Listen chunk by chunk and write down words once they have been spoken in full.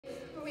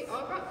we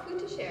all brought food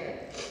to share,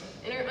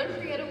 and our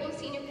unforgettable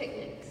senior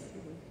picnics.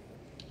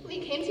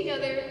 We came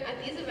together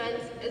at these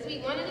events as we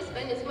wanted to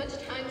spend as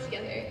much time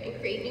together and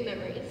create new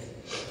memories.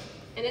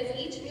 And as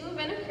each new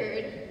event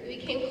occurred, we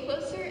became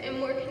closer and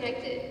more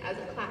connected as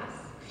a class,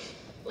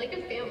 like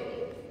a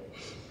family.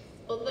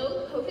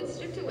 Although COVID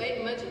stripped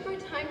away much of our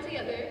time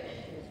together,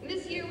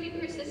 this year we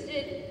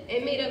persisted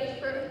and made up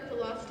for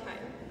the lost time.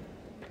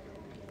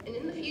 And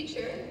in the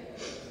future,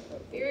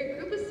 we are a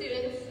group of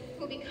students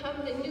who will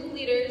become the new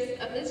leaders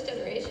of this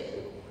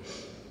generation.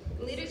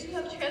 Leaders who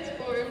have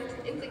transformed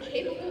into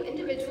capable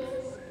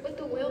individuals with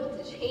the will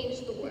to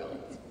change the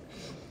world.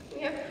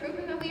 We have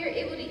proven that we are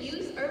able to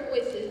use our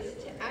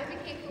voices to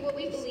advocate for what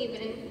we believe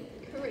in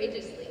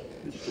courageously.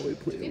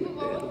 We've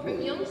evolved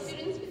from young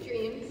students with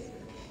dreams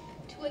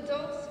to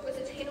adults with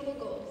attainable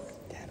goals.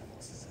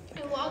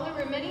 And while there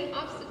were many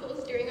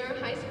obstacles during our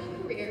high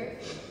school career,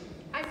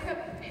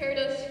 iPrep prepared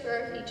us for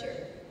our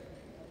future.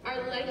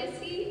 Our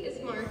legacy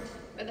is marked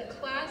by the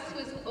class who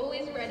is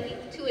always ready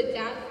to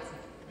adapt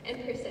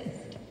and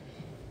persist.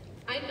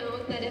 I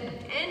know that if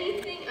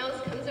anything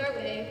else comes our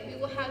way, we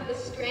will have the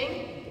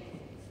strength,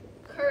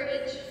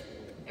 courage,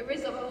 and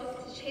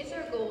resolve to chase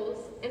our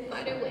goals and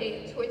find our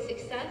way towards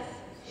success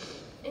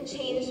and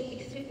change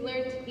because we've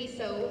learned to be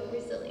so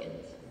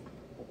resilient.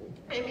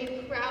 I am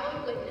a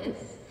proud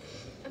witness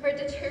of our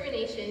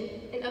determination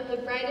and of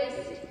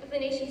the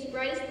nation's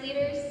brightest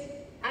leaders,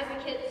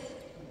 advocates,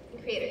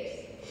 and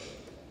creators.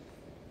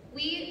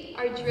 We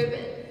are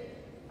driven.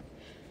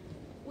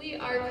 We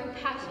are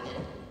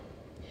compassionate.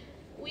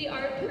 We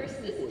are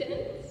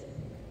persistent.